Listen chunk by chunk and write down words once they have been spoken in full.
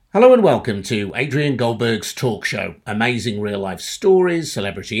Hello and welcome to Adrian Goldberg's talk show. Amazing real-life stories,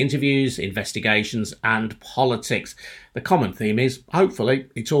 celebrity interviews, investigations and politics. The common theme is, hopefully,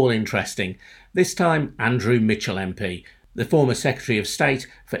 it's all interesting. This time, Andrew Mitchell MP, the former Secretary of State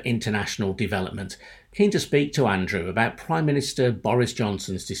for International Development. Keen to speak to Andrew about Prime Minister Boris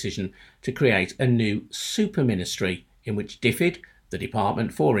Johnson's decision to create a new super ministry in which DFID, the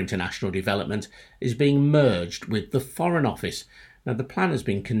Department for International Development, is being merged with the Foreign Office. Now, the plan has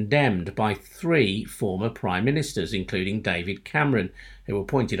been condemned by three former Prime Ministers, including David Cameron, who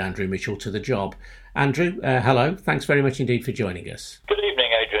appointed Andrew Mitchell to the job. Andrew, hello. Thanks very much indeed for joining us. Good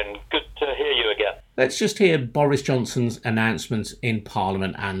evening, Adrian. Good to hear you again. Let's just hear Boris Johnson's announcement in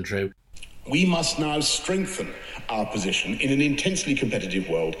Parliament, Andrew. We must now strengthen our position in an intensely competitive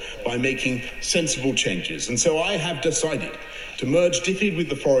world by making sensible changes. And so I have decided to merge DFID with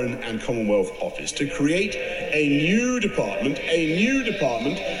the Foreign and Commonwealth Office to create a new department,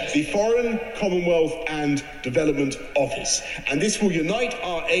 the Foreign, Commonwealth and Development Office. And this will unite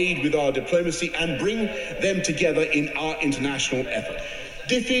our aid with our diplomacy and bring them together in our international effort.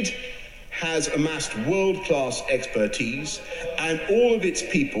 DFID has amassed world-class expertise, and all of its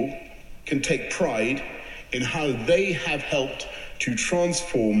people can take pride in how they have helped to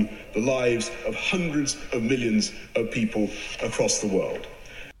transform the lives of hundreds of millions of people across the world.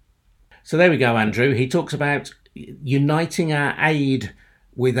 So there we go, Andrew. He talks about uniting our aid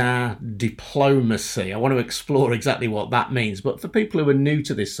with our diplomacy. I want to explore exactly what that means. But for people who are new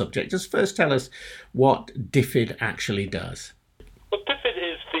to this subject, just first tell us what DFID actually does. Well,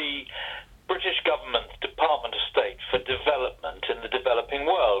 DFID is the British government's Department of State for Development in the developing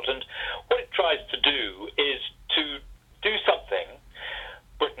world. And what it tries to do is to do something.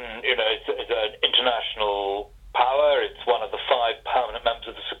 Britain, is an international power. It's one of the 5 permanent members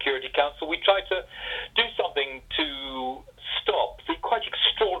of the Security Council. We try to do something to stop the quite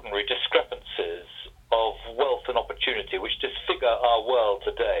extraordinary discrepancies of wealth and opportunity which disfigure our world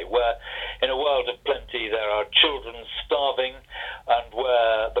today, where in a world of plenty there are children starving, and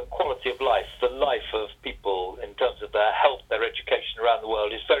where the quality of life, the life of people in terms of their health, their education around the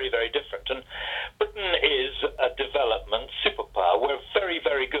world is very, very different. And Britain is a development superpower. We're very,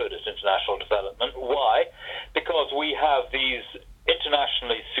 very good at international development. Why? Because we have these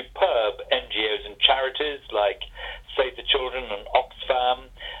internationally superb NGOs and charities like Save the Children and Oxfam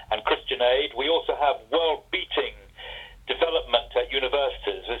and Christian Aid. We also have world-beating development at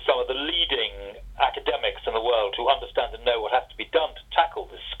universities with some of the leading academics in the world who understand and know what has to be done to tackle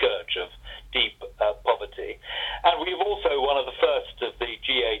this scourge of deep poverty. And we've also one of the first of the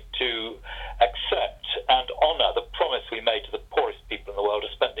G8 to accept and honour the promise we made to the poorest people in the world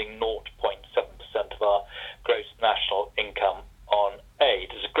of spending 0.7% of our gross national income on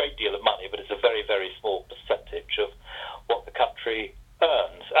aid. It's a great deal of money, but it's a very, very small percentage of what the country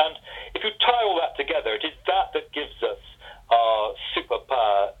earns. And if you tie all that together, it is that that gives us our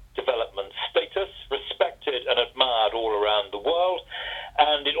superpower development status, respected and admired all around the world.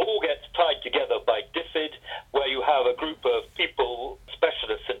 And it all gets tied together by DFID, where you have a group of people,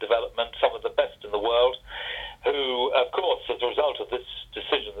 specialists in development, some of the best in the world, who, of course, as a result of this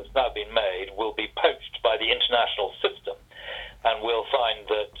decision that's now been made, will be poached by the international system. And we'll find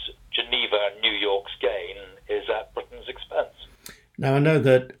that Geneva and New York's gain is at Britain's expense. Now, I know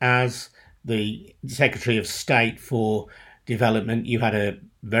that as the Secretary of State for Development, you had a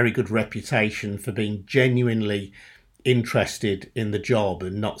very good reputation for being genuinely interested in the job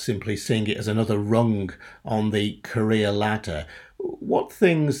and not simply seeing it as another rung on the career ladder. What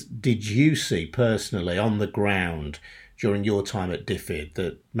things did you see personally on the ground during your time at DFID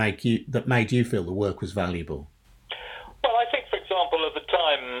that made you feel the work was valuable? Well, I think, for example, at the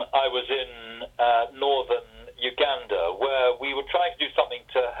time I was in northern Uganda, where we were trying to do something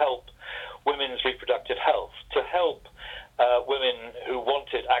to help women's reproductive health, to help women who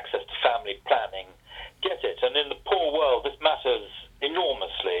wanted access to family planning get it. And in the poor world, this matters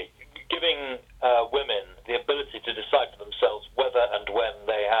enormously, giving women the ability to decide for themselves whether and when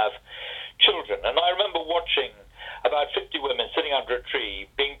they have children. And I remember watching about 50 women sitting under a tree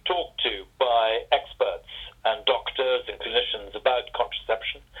being talked to by experts and doctors and clinicians about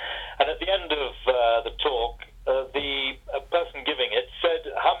contraception. And at the end of the talk, the person giving it said,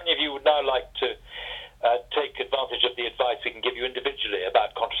 "How many of you would now like to take advantage of the advice we can give you individually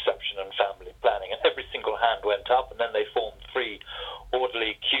about contraception and family planning?" And every single hand went up, and then they formed 3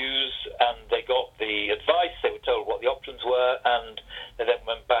 orderly queues, and they got the advice, they were told what the options were, and they then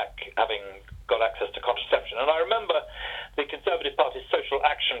went back having got access to contraception. And I remember the Conservative Party's Social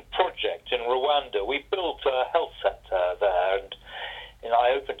Action Project in Rwanda. We built a health centre there, and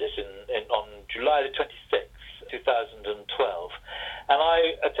I opened it on July the 26th, 2012. And I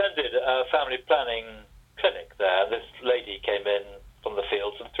attended attended a family planning clinic there. This lady came in from the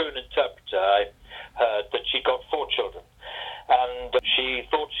fields, and through an interpreter I heard that she got 4 children. And she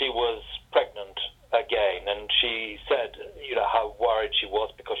thought she was pregnant again, and she said, how worried she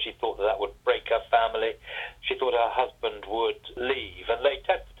was because she thought that would break her family. She thought her husband would leave, and they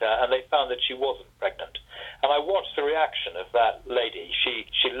tested her, and they found that she wasn't pregnant. And I watched the reaction of that lady. She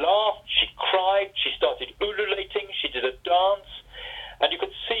laughed, she cried, she started ululating, she did a dance, and you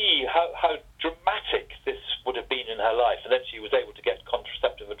could see how dramatic this would have been in her life. And then she was able to get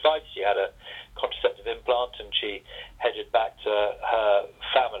contraceptive advice. She had a contraceptive implant, and she headed back to her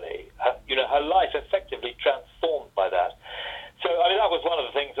family. Her life effectively transformed by that. So, that was one of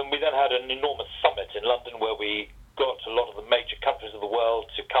the things. And we then had an enormous summit in London where we got a lot of the major countries of the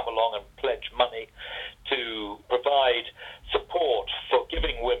world to come along and pledge money to provide support for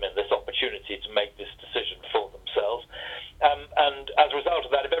giving women this opportunity to make this decision for themselves. And as a result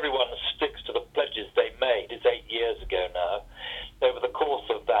of that, if everyone sticks to the pledges they made, it's 8 years ago now, over the course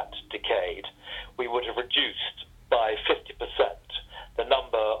of that decade, we would have reduced by 50% the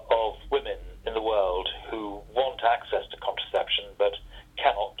number of women in the world who want access to contraception but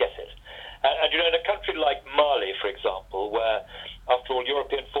cannot get it. And in a country like Mali, for example, where, after all,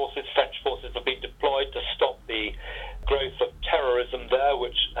 European forces, French forces have been deployed to stop the growth of terrorism there,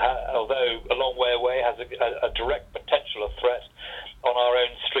 which, although a long way away, has a direct potential of threat on our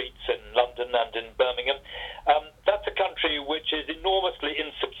own streets in London and in Birmingham. That's a country which is enormously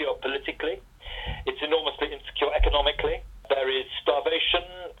insecure politically. It's enormously insecure economically. There is starvation.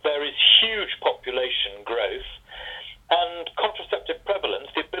 There is huge population growth. And contraceptive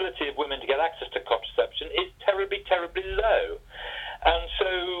prevalence, the ability of women to get access to contraception, is terribly, terribly low. And so,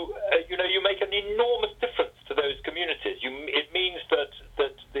 you make an enormous difference to those communities. It means that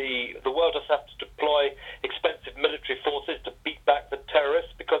the world doesn't have to deploy expensive military forces to beat back the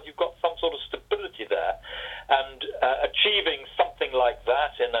terrorists because you've got some sort of stability there. And achieving something like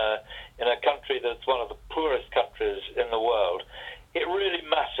that in a country that's one of the poorest countries in the world, it really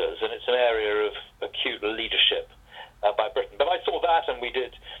matters, and it's an area of acute leadership by Britain. But I saw that, and we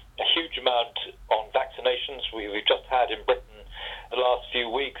did a huge amount on vaccinations. We've just had in Britain the last few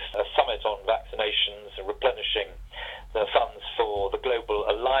weeks a summit on vaccinations and replenishing the funds for the Global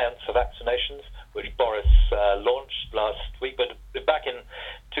Alliance for Vaccinations, which Boris launched last week. But back in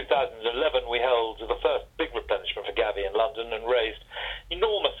 2011, we held the first big replenishment for Gavi in London and raised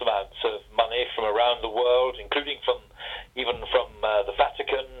enormous amounts of money from around the world, including even from the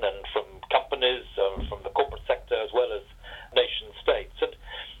Vatican and from companies, from the corporate sector, as well as nation states. And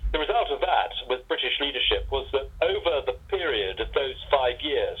the result of that, with British leadership, was that over the period of those 5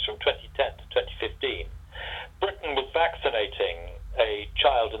 years, from 2010 to 2015, Britain was vaccinating a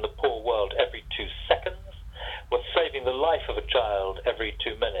child in the poor world every 2 seconds, was saving the life of a child every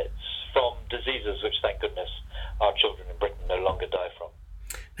 2 minutes from diseases which, thank goodness, our children in Britain no longer die from.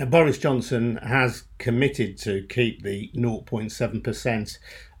 Now, Boris Johnson has committed to keep the 0.7%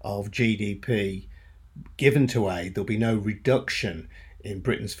 of GDP given to aid. There'll be no reduction in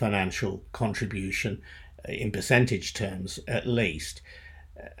Britain's financial contribution, in percentage terms at least.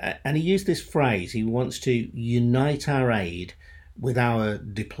 And he used this phrase, he wants to unite our aid with our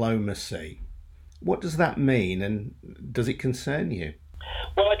diplomacy. What does that mean, and does it concern you?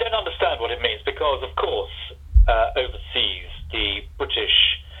 Well, I don't understand what it means because, of course, overseas, the British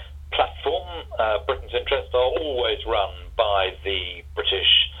platform, Britain's interests are always run by the British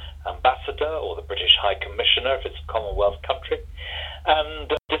ambassador or the British High Commissioner if it's a Commonwealth country, and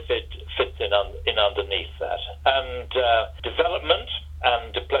DFID fits in underneath that. And development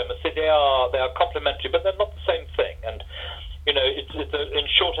and diplomacy, they are complementary, but they're not the same thing. And it's in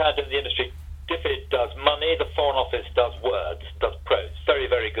shorthand in the industry, DFID does money, the Foreign Office does words, does prose. Very,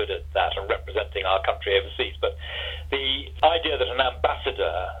 very good at that and representing our country overseas. But the idea that an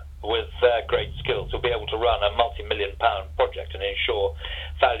ambassador with their great skills will be able to run a multi-million-pound project and ensure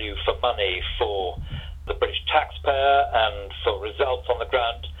value for money for the British taxpayer and for results on the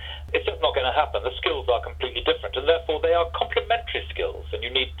ground, it's just not going to happen. The skills are completely different, and therefore they are complementary skills, and you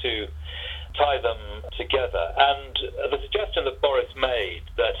need to tie them together. And the suggestion that Boris made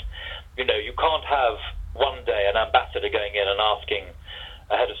that, you can't have one day an ambassador going in and asking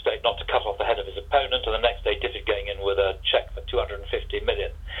a head of state not to cut off the head of his opponent, and the next day DFID going in with a cheque for 250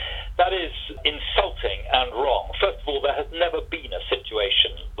 million. That is insulting and wrong. First of all, there has never been a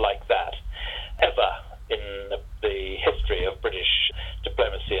situation like that ever in the history of British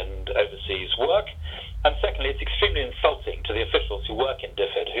diplomacy and overseas work. And secondly, it's extremely insulting to the officials who work in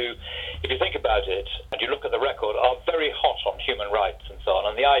DFID, who, if you think about it, and you look at the record, are very hot on human rights and so on.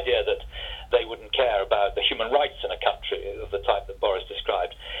 And the idea that they wouldn't care about the human rights in a country of the type that Boris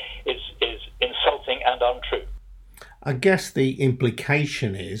described is insulting and untrue. I guess the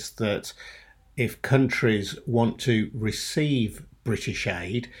implication is that if countries want to receive British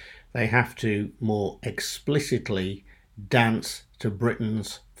aid, they have to more explicitly dance to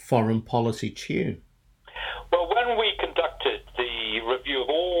Britain's foreign policy tune. Well, when we conducted the review of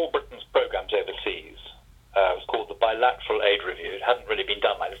all Britain's programmes overseas, it was called the Bilateral Aid Review. It hadn't really been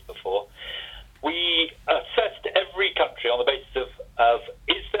done like this before. We assessed every country on the basis of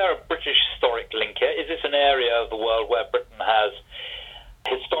is there a British historic link here? Is this an area of the world where Britain has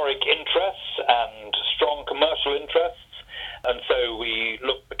historic interests and strong commercial interests? And so we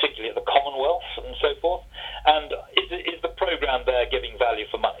looked particularly at the Commonwealth and so forth. And is the programme there giving value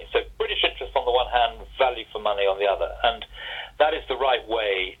for money? So British interest on the one hand, value for money on the other. And that is the right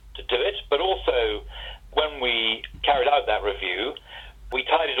way to do it. But also, when we carried out that review, we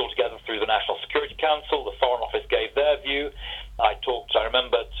tied it all together through the National Security Council. The Foreign Office gave their view. I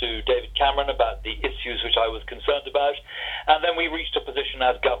remember, to David Cameron about the issues which I was concerned about. And then we reached a position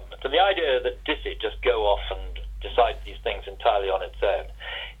as government. And the idea that DFID just go off and decide these things entirely on its own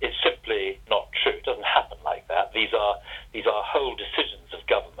is simply not true. It doesn't happen like that. These are whole decisions of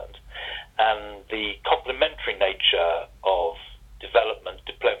government. And the complementary nature of development,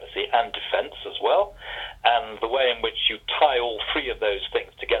 diplomacy and defence as well, and the way in which you tie all three of those things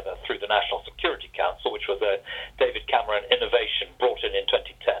together through the National Security Council, which was a David Cameron innovation brought in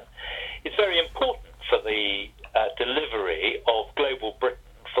 2010, is very important for the delivery of global Britain,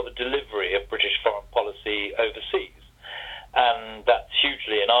 for the delivery of British foreign policy overseas. And that's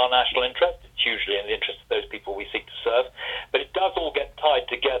hugely in our national interest, it's hugely in the interest of those people we seek to serve, but it does all get tied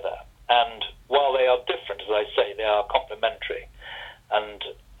together. And while they are different, as I say, they are complementary. And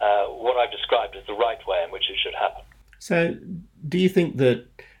what I've described is the right way in which it should happen. So do you think that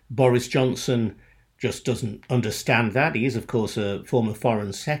Boris Johnson just doesn't understand that? He is, of course, a former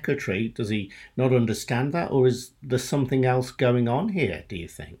foreign secretary. Does he not understand that? Or is there something else going on here, do you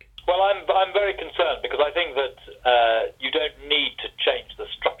think? Well, I'm very concerned because I think that you don't need to change the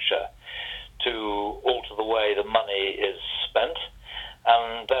structure to alter the way the money is spent.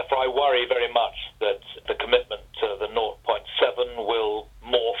 And therefore I worry very much that the commitment to the 0.7 will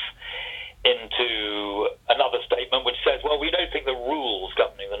morph into another statement which says, well, we don't think the rules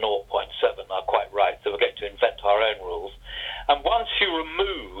governing the 0.7 are quite right, so we're going to invent our own rules. And once you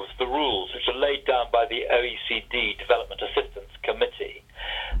remove the rules which are laid down by the OECD Development Assistance Committee,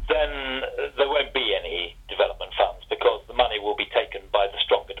 then there won't be any development funds because the money will be taken by the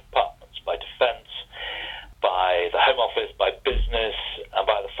stronger departments, by defence, by the Home Office, by business, and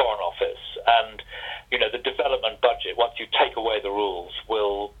by the Foreign Office. And, the development budget, once you take away the rules,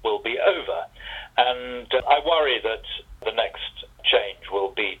 will be over. And I worry that the next change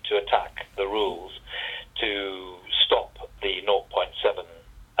will be to attack the rules, to stop the 0.7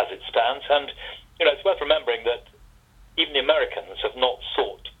 as it stands. And, it's worth remembering that even the Americans have not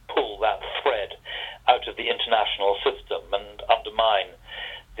sought to pull that thread out of the international system and undermine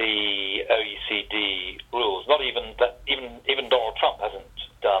the OECD rules. Not even that. Even Donald Trump hasn't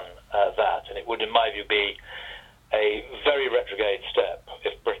done that, and it would, in my view, be a very retrograde step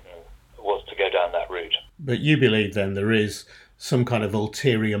if Britain was to go down that route. But you believe then there is some kind of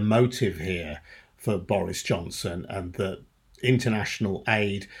ulterior motive here for Boris Johnson, and that international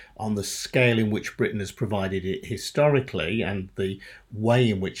aid on the scale in which Britain has provided it historically and the way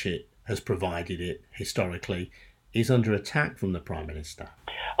in which it has provided it historically is under attack from the Prime Minister.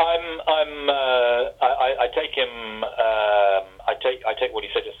 I take him. I take what he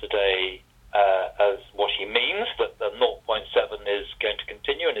said yesterday as what he means, that the 0.7 is going to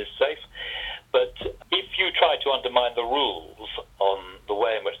continue and is safe. But if you try to undermine the rules on the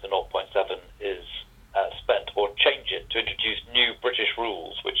way in which the 0.7 is spent, or change it to introduce new British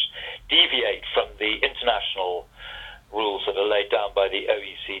rules which deviate from the international rules that are laid down by the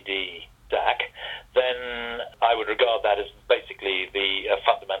OECD DAC, then I would regard that as basically the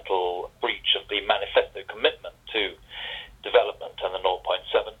fundamental breach of the manifesto commitment to development and the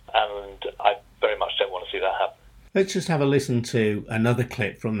 0.7, and I very much don't want to see that happen. Let's just have a listen to another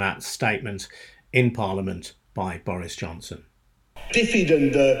clip from that statement in Parliament by Boris Johnson. DFID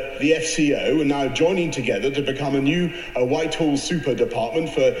and the FCO are now joining together to become a new Whitehall Super Department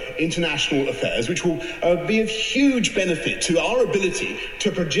for International Affairs, which will be of huge benefit to our ability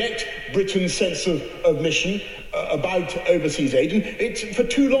to project Britain's sense of mission about overseas aid. And it's, for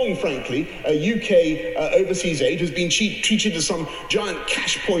too long, frankly, UK overseas aid has been treated as some giant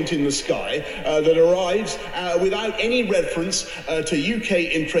cash point in the sky that arrives without any reference to UK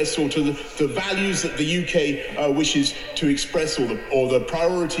interests or to the values that the UK wishes to express, or the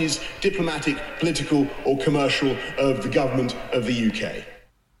priorities, diplomatic, political or commercial, of the government of the UK.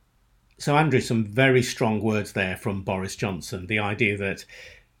 So, Andrew, some very strong words there from Boris Johnson. The idea that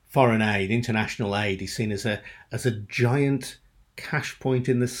foreign aid, international aid, is seen as a giant cash point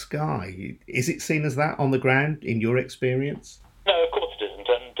in the sky. Is it seen as that on the ground, in your experience? No, of course it isn't.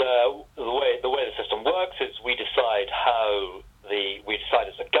 And the way the system works is we decide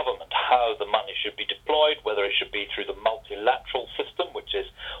as a government how the money should be deployed, whether it should be through the multilateral system, which is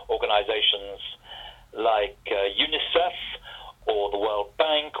organisations like UNICEF or the World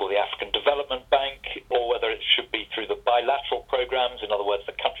Bank or the African Development Bank, or whether it should be through the bilateral programs, in other words,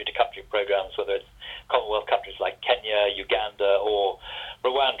 the country-to-country programs, whether it's Commonwealth countries like Kenya, Uganda or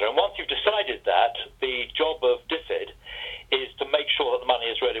Rwanda. And once you've decided that, the job of DFID is to make sure that the money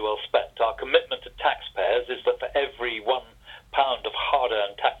is really well spent. Our commitment to taxpayers is that for every £1 of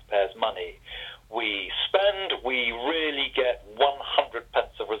hard-earned taxpayers' money we spend, we really get 100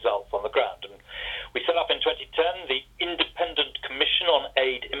 pence of results on the ground. And we set up in 2010 the Independent Commission on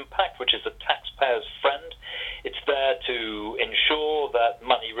Aid Impact, which is a taxpayer's friend. It's there to ensure that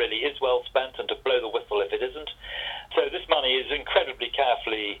money really is well spent and to blow the whistle if it isn't. So this money is incredibly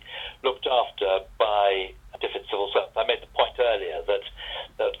carefully looked after by DFID civil servants. I made the point earlier that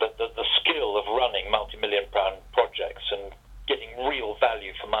the skill of running multi-million pound projects and getting real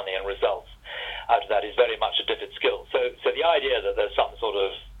value for money and results out of that is very much a DFID skill. So the idea that there's some sort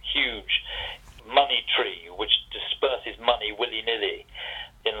of huge money tree which disperses money willy-nilly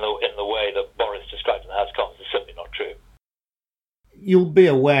in the way that Boris described in the House of Commons is simply not true. You'll be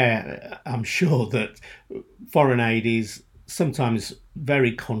aware, I'm sure, that foreign aid is sometimes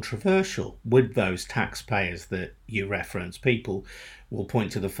very controversial with those taxpayers that you reference. People will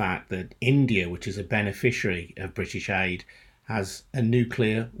point to the fact that India, which is a beneficiary of British aid, has a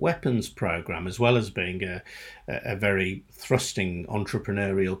nuclear weapons program, as well as being a very thrusting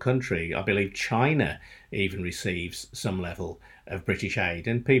entrepreneurial country. I believe China even receives some level of British aid.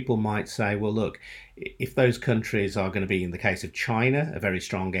 And people might say, well, look, if those countries are going to be, in the case of China, a very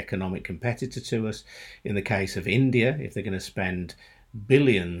strong economic competitor to us, in the case of India, if they're going to spend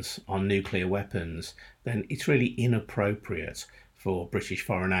billions on nuclear weapons, then it's really inappropriate for British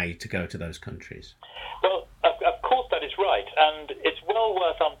foreign aid to go to those countries. Well, of course that is right, and it's well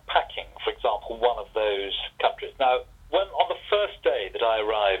worth unpacking, for example, one of those countries. Now, on the first day that I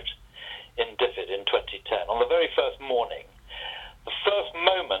arrived in DFID in 2010, on the very first morning, the first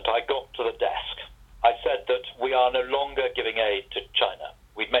moment I got to the desk, I said that we are no longer giving aid to China.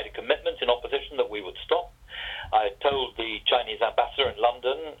 We'd made a commitment in opposition that we would stop. I told the Chinese ambassador in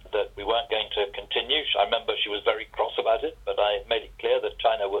London that we weren't going to continue. I remember she was very cross about it, but I made it clear that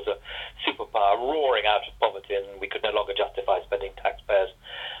China was a superpower roaring out of poverty and we could no longer justify spending taxpayers'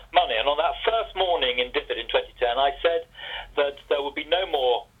 money. And on that first morning in DFID in 2010, I said that there would be no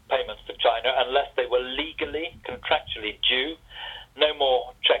more payments to China unless they were legally, contractually due, no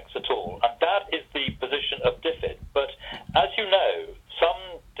more checks at all. And that is the position of DFID. But as you know,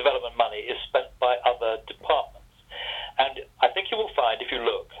 some development money is spent by other departments. And I think you will find, if you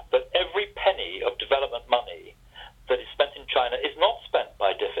look, that every penny of development money that is spent in China is not spent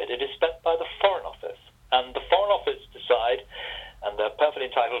by DFID, it is spent by the Foreign Office. And the Foreign Office decide, and they're perfectly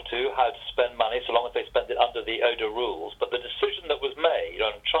entitled to, how to spend money so long as they spend it under the ODA rules. But the decision that was made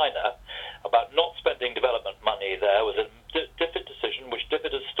on China about not spending development money there was a DFID decision which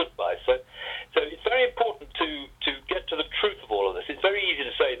DFID has stood by. So it's very important to get to the truth of all of this. It's very easy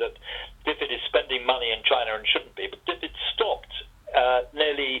to say that DFID is spending money in China and shouldn't be, but DFID stopped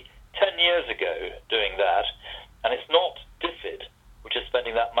nearly 10 years ago doing that, and it's not DFID which is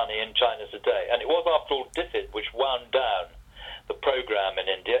spending that money in China today. And it was, after all, DFID which wound down the program in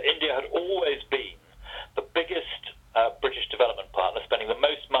India. India had always been the biggest British development partner, spending the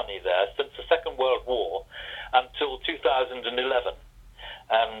most money there since the Second World War until 2011.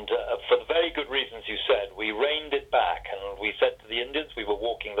 And for the very good reasons you said, we reined it back and we said to the Indians we were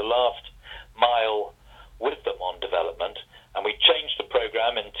walking the last mile with them on development, and we changed the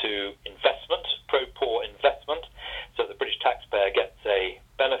program into investment, pro-poor investment, so the British taxpayer gets a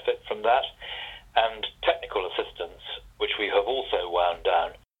benefit from that, and technical assistance, which we have also wound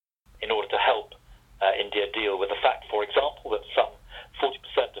down in order to help India deal with the fact, for example, that some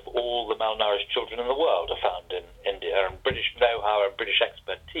 40% of all the malnourished children in the world are found in India, and British know-how and British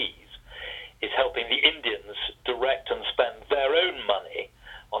expertise is helping the Indians direct and spend their own money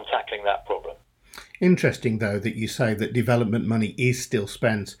on tackling that problem. Interesting, though, that you say that development money is still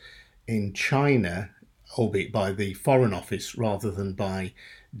spent in China, albeit by the Foreign Office rather than by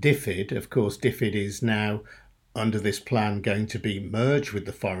DFID. Of course, DFID is now, under this plan, going to be merged with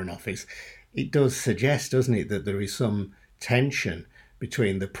the Foreign Office. It does suggest, doesn't it, that there is some tension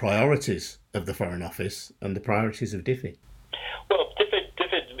between the priorities of the Foreign Office and the priorities of DFID. Well,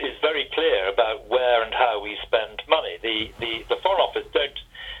 DFID is very clear about where and how we spend money. The Foreign Office don't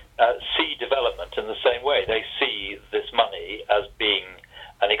see development in the same way. They see this money as being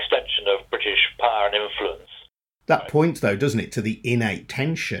an extension of British power and influence. That points, though, doesn't it, to the innate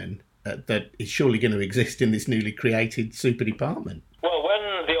tension that is surely going to exist in this newly created super department. Well,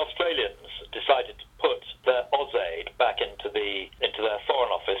 when the Australians decided to put their AusAid back into their Foreign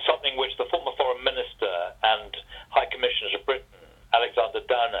Office, something which the former Foreign Minister and High Commissioner to Britain, Alexander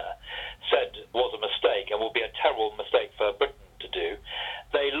Downer, said was a mistake and will be a terrible mistake for Britain to do,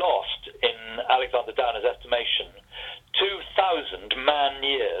 they lost, in Alexander Downer's estimation, 2,000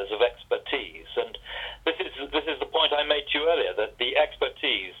 man-years of expertise. And this is the point I made to you earlier, that the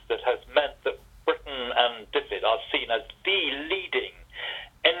expertise that has meant that Britain and DFID are seen as the leading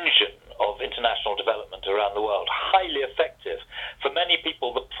engine of international development around the world, highly effective. For many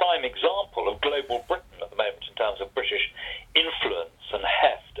people, the prime example of global Britain at the moment in terms of British influence and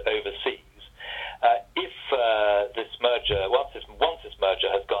heft overseas. If this merger, once this merger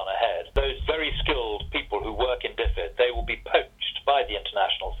has gone ahead, those very skilled people who work in DFID, they will be poached by the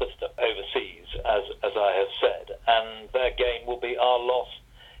international system overseas, as I have said, and their gain will be our loss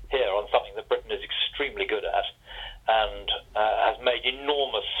here on something that Britain is extremely good at and has made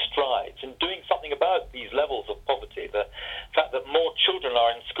enormous strides in doing something about these levels of poverty. The fact that more children are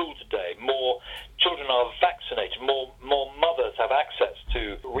in school today, more children are vaccinated, more mothers have access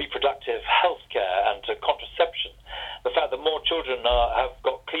to reproductive health care and to contraception. The fact that more children have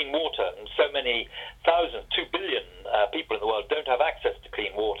got clean water, and so many thousands, 2 billion people in the world don't have access to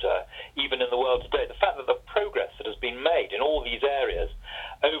clean water, even in the world today. The fact that the progress that has been made in all these areas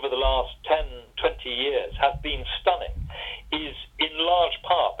over the last 10, 20 years has been stunning is in large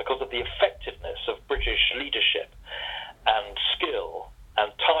part because of the effectiveness of British leadership and skill,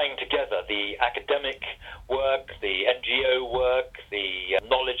 and tying together the academic work, the NGO work, the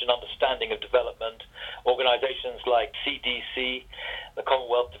knowledge and understanding of development, organisations like CDC, the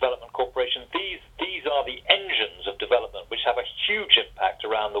Commonwealth Development Corporation. These are the engines of development which have a huge impact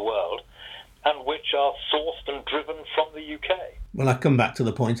around the world and which are sourced and driven from the UK. Well, I come back to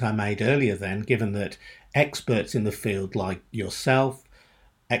the point I made earlier then, given that experts in the field like yourself,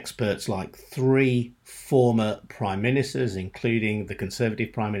 experts like 3 former Prime Ministers, including the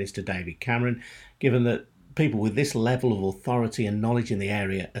Conservative Prime Minister David Cameron, given that people with this level of authority and knowledge in the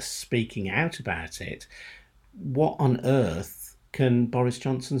area are speaking out about it, what on earth can Boris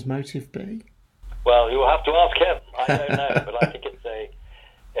Johnson's motive be? Well, you'll have to ask him. I don't know, but I think it's a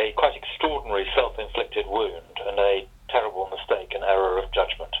quite extraordinary self-inflicted wound and a terrible mistake and error of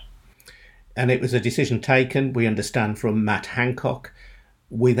judgment. And it was a decision taken, we understand, from Matt Hancock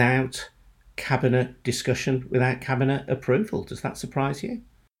without cabinet discussion, without cabinet approval. Does that surprise you?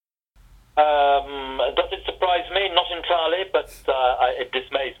 Does it surprise me? Not entirely, but it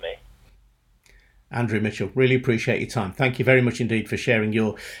dismays me. Andrew Mitchell, really appreciate your time. Thank you very much indeed for sharing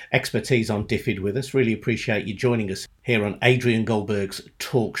your expertise on DFID with us. Really appreciate you joining us here on Adrian Goldberg's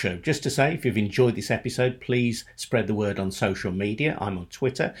Talk Show. Just to say, if you've enjoyed this episode, please spread the word on social media. I'm on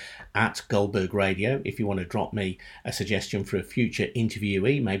Twitter at Goldberg Radio. If you want to drop me a suggestion for a future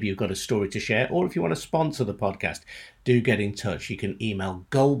interviewee, maybe you've got a story to share, or if you want to sponsor the podcast, do get in touch. You can email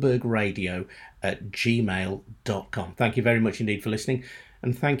goldbergradio@gmail.com. Thank you very much indeed for listening,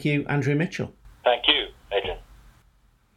 and thank you, Andrew Mitchell. Thank you.